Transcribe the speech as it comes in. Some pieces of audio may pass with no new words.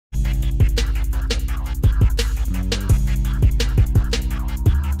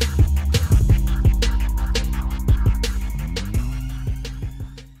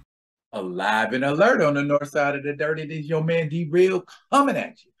Live and alert on the north side of the dirt. It is your man D-Real coming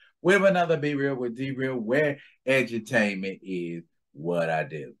at you with another Be Real with D-Real, where edutainment is what I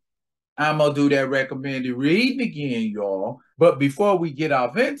do. I'm going to do that recommended reading again, y'all. But before we get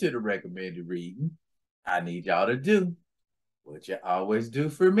off into the recommended reading, I need y'all to do what you always do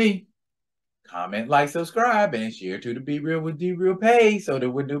for me. Comment, like, subscribe, and share to the Be Real with D-Real page so that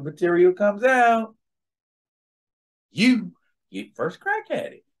when new material comes out, you get first crack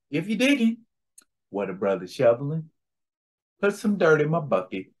at it. If you're digging what a brother shoveling, put some dirt in my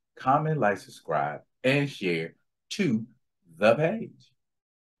bucket, comment, like, subscribe, and share to the page.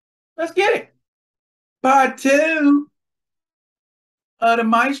 Let's get it. Part 2 of the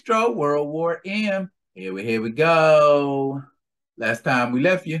Maestro World War M. Here we go. Last time we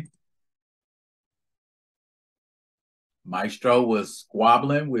left you, Maestro was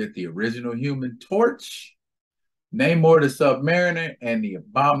squabbling with the original Human Torch, Namor the Submariner, and the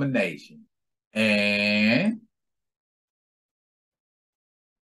Abomination. And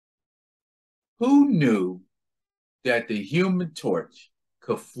who knew that the Human Torch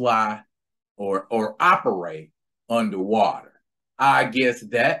could fly or operate underwater? I guess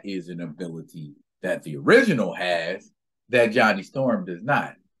that is an ability that the original has that Johnny Storm does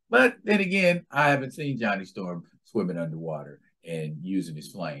not. But then again, I haven't seen Johnny Storm swimming underwater and using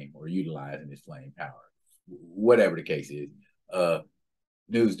his flame or utilizing his flame power. Whatever the case is,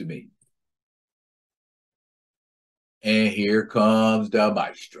 news to me. And here comes the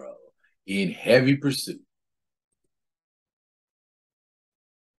Maestro in heavy pursuit.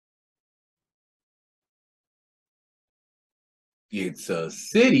 It's a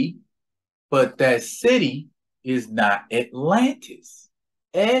city, but that city is not Atlantis.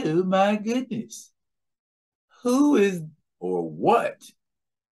 Oh my goodness. Who is or what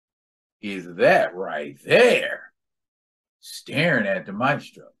is that right there staring at the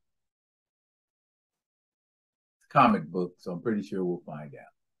Maestro? It's a comic book, so I'm pretty sure we'll find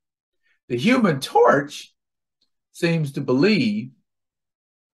out. The Human Torch seems to believe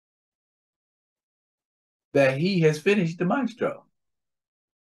that he has finished the Maestro.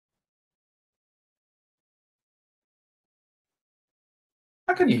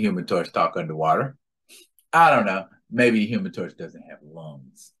 How can the Human Torch talk underwater? I don't know. Maybe the Human Torch doesn't have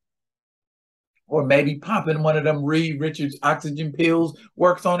lungs. Or maybe popping one of them Reed Richards oxygen pills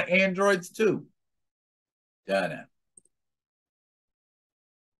works on androids too. Don't know.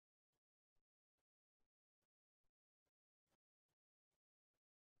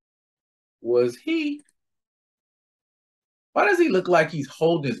 Was he? Why does he look like he's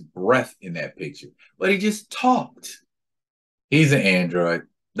holding his breath in that picture? But he just talked. He's an android.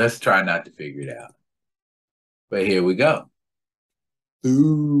 Let's try not to figure it out. But here we go.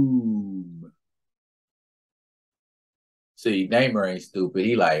 Boom. See, Namor ain't stupid.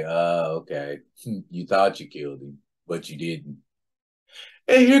 He like, okay. You thought you killed him, but you didn't.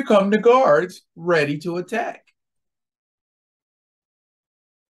 And here come the guards ready to attack.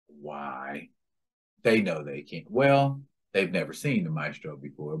 Why? They know they can't. Well, they've never seen the Maestro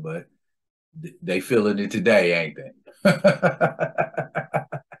before, but they feeling it today, ain't they?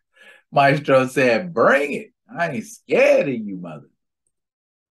 Maestro said, bring it. I ain't scared of you, mother.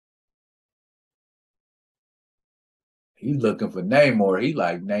 He's looking for Namor. He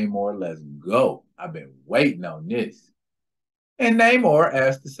like, Namor, let's go. I've been waiting on this. And Namor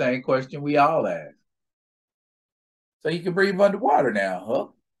asked the same question we all ask. So you can breathe underwater now, huh?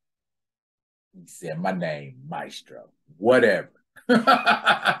 He said, my name, Maestro. Whatever.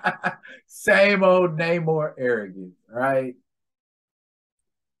 Same old Namor arrogance, right?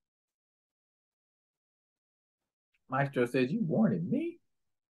 Maestro says, you warning me?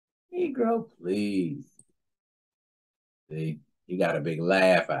 Negro, please. See, he got a big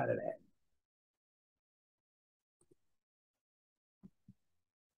laugh out of that.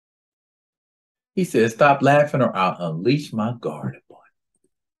 He said, stop laughing or I'll unleash my guard upon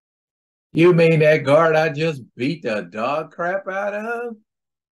you. You mean that guard I just beat the dog crap out of?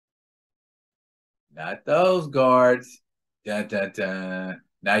 Not those guards. Dun, dun, dun.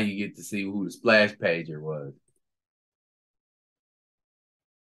 Now you get to see who the splash pager was.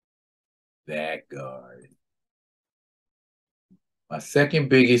 That guard. My second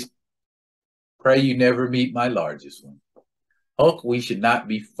biggest, pray you never meet my largest one. Hulk, we should not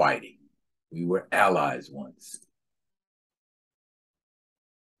be fighting. We were allies once.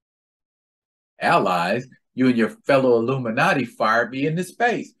 Allies? You and your fellow Illuminati fired me into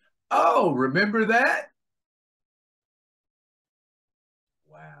space. Oh, remember that?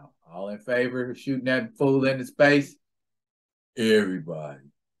 Wow. All in favor of shooting that fool into space? Everybody.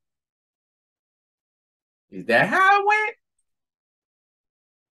 Is that how it went?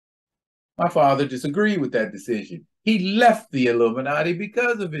 My father disagreed with that decision. He left the Illuminati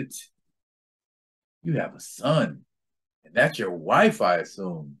because of it. You have a son, and that's your wife, I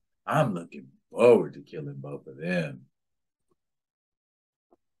assume. I'm looking forward to killing both of them.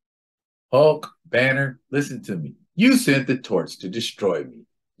 Hulk, Banner, listen to me. You sent the torch to destroy me.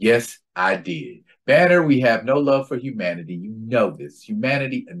 Yes, I did. Banner, we have no love for humanity. You know this.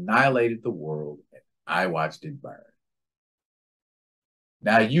 Humanity annihilated the world, and I watched it burn.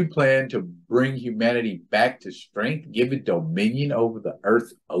 Now you plan to bring humanity back to strength, give it dominion over the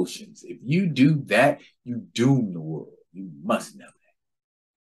Earth's oceans. If you do that, you doom the world. You must know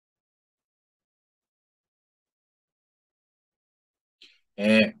that.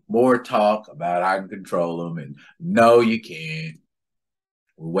 And more talk about I can control them, and no, you can't.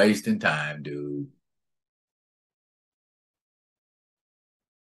 We're wasting time, dude.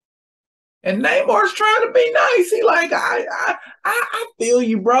 And Namor's trying to be nice. He like, I feel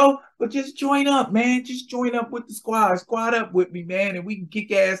you, bro. But just join up, man. Just join up with the squad. Squad up with me, man, and we can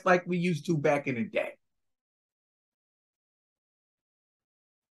kick ass like we used to back in the day.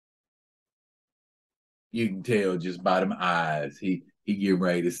 You can tell just by them eyes. He getting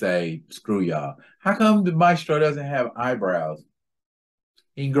ready to say, screw y'all. How come the Maestro doesn't have eyebrows?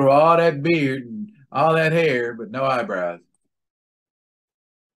 He can grow all that beard and all that hair, but no eyebrows.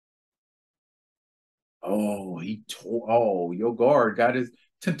 Oh, he tore. Oh, your guard got his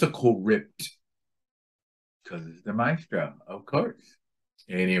tentacle ripped because it's the Maestro, of course.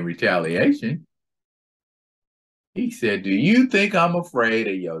 And in retaliation, he said, "Do you think I'm afraid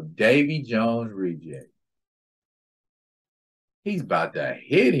of your Davy Jones reject?" He's about to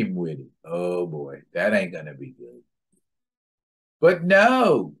hit him with it. Oh boy, that ain't gonna be good. But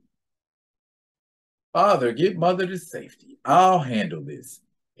no, father, get mother to safety. I'll handle this.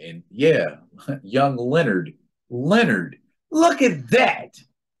 And yeah, young Leonard, look at that.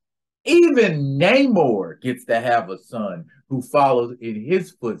 Even Namor gets to have a son who follows in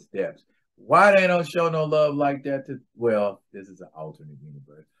his footsteps. Why they don't show no love like that to, well, this is an alternate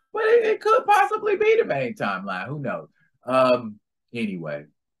universe, but it could possibly be the main timeline. Who knows? Um, anyway,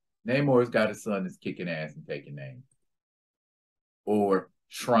 Namor's got a son that's kicking ass and taking names, or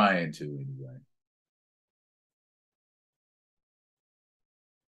trying to anyway.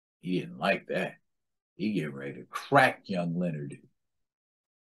 He didn't like that. He getting ready to crack young Leonard.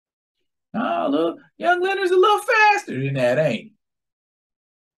 Oh, look, young Leonard's a little faster than that, ain't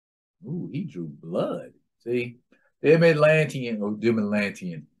he? Ooh, he drew blood. See, them Atlantean or them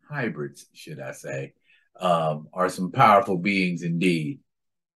Atlantean hybrids, should I say, are some powerful beings indeed.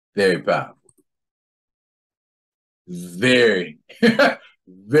 Very powerful. Very,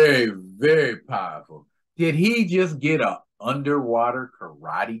 very powerful. Did he just get a underwater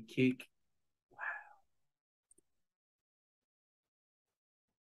karate kick?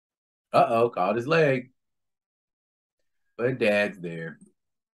 Uh-oh, caught his leg. But dad's there.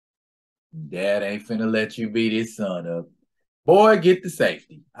 Dad ain't finna let you beat his son up. Boy, get the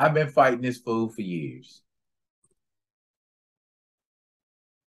safety. I've been fighting this fool for years.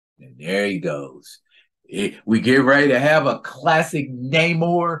 And there he goes. We get ready to have a classic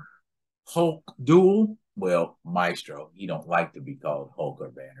Namor Hulk duel. Well, Maestro. He don't like to be called Hulk or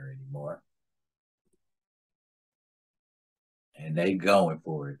Banner anymore. And they going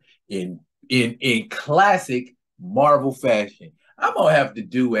for it in classic Marvel fashion. I'm gonna have to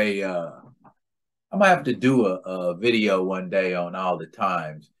do a video one day on all the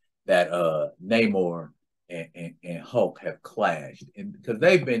times that Namor and Hulk have clashed, and because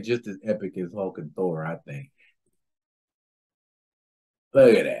they've been just as epic as Hulk and Thor, I think.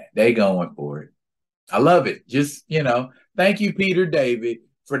 Look at that, they going for it. I love it. Just thank you, Peter David,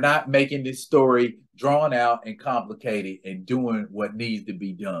 for not making this story drawn out and complicated and doing what needs to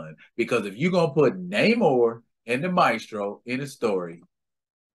be done. Because if you're gonna put Namor and the Maestro in a story,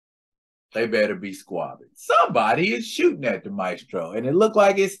 they better be squabbing. Somebody is shooting at the Maestro, and it looked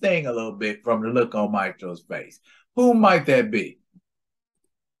like it's sting a little bit from the look on Maestro's face. Who might that be?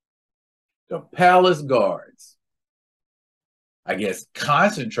 The palace guards. I guess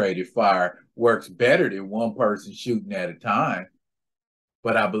concentrated fire works better than one person shooting at a time.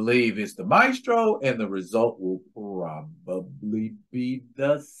 But I believe it's the Maestro, and the result will probably be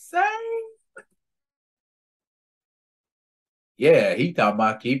the same. Yeah, he talking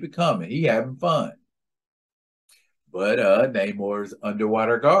about keep it coming. He having fun. But Namor's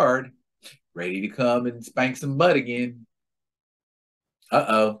underwater guard ready to come and spank some butt again.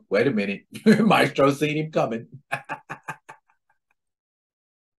 Uh-oh, wait a minute. Maestro seen him coming.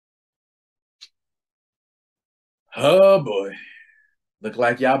 Oh boy. Look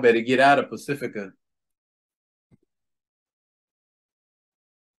like y'all better get out of Pacifica.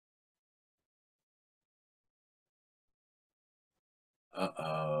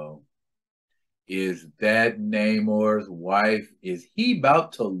 Uh-oh. Is that Namor's wife? Is he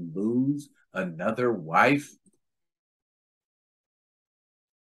about to lose another wife?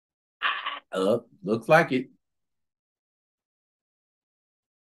 Looks like it.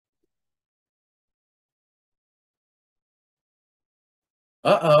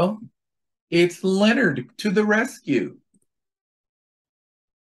 Uh-oh. It's Leonard to the rescue.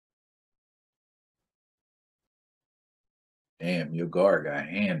 Damn, your guard got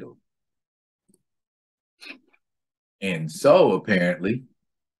handled. And so, apparently,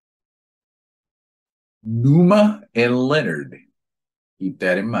 Numa and Leonard. Keep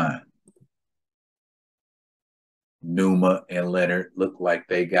that in mind. Numa and Leonard look like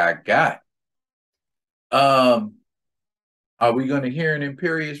they got. Um, are we going to hear an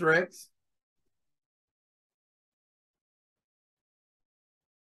Imperious Rex?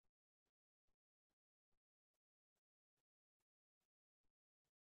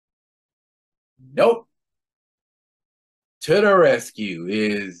 Nope. To the rescue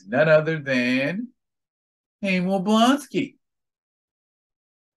is none other than Emil Blonsky.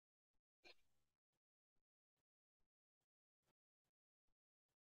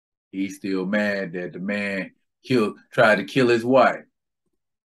 He's still mad that the man tried to kill his wife.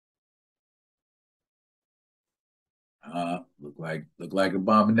 Look like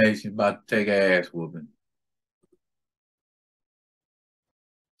Abomination about to take an ass whooping.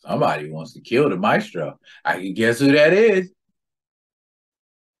 Somebody wants to kill the Maestro. I can guess who that is.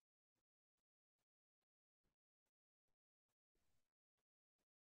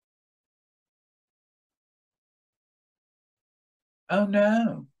 Oh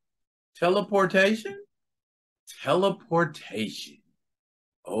no. Teleportation? Teleportation.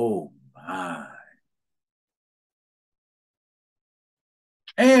 Oh my.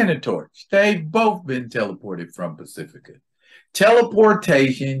 And a torch. They've both been teleported from Pacifica.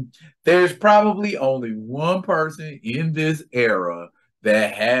 Teleportation, there's probably only one person in this era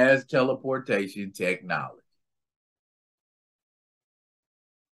that has teleportation technology.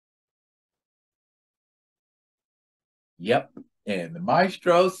 Yep. And the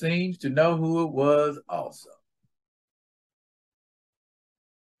Maestro seems to know who it was also.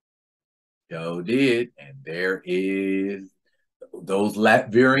 Joe did. And there is those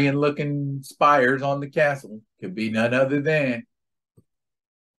Latvian looking spires on the castle. Could be none other than.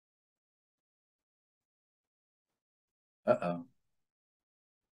 Uh-oh.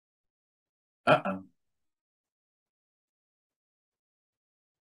 Uh-oh.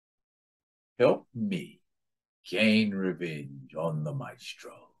 Help me gain revenge on the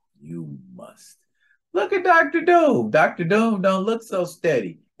Maestro. You must. Look at Dr. Doom. Dr. Doom don't look so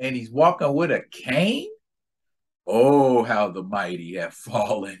steady. And he's walking with a cane? Oh, how the mighty have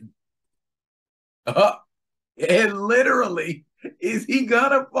fallen. And literally, is he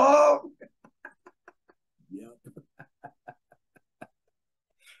gonna fall? Yep.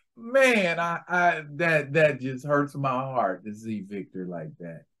 Man, I that just hurts my heart to see Victor like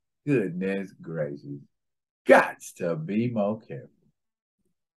that. Goodness gracious. Gots to be more careful.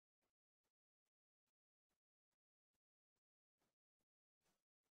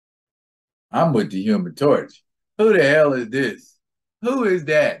 I'm with the Human Torch. Who the hell is this? Who is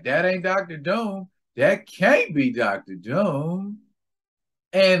that? That ain't Dr. Doom. That can't be Dr. Doom.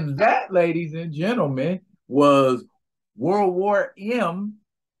 And that, ladies and gentlemen, was World War M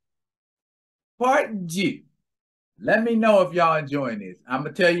Part 2. Let me know if y'all enjoying this. I'm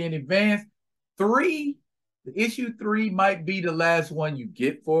gonna tell you in advance, issue 3 might be the last one you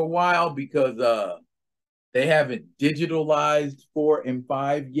get for a while because they haven't digitalized 4 and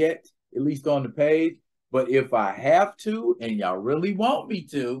 5 yet, at least on the page. But if I have to, and y'all really want me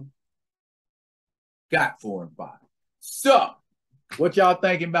to, got 4 and 5. So, what y'all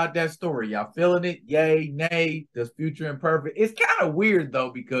thinking about that story? Y'all feeling it? Yay, nay? Does Future Imperfect? It's kind of weird though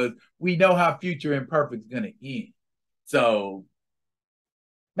because we know how Future Imperfect's gonna end. So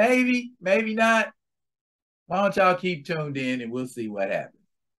maybe, maybe not. Why don't y'all keep tuned in and we'll see what happens.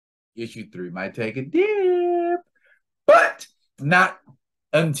 Issue 3 might take a dip, but not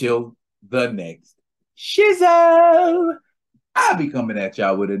until the next shizzo. I'll be coming at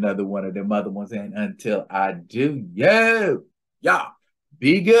y'all with another one of them other ones. And until I do, y'all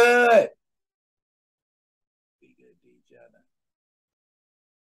be good.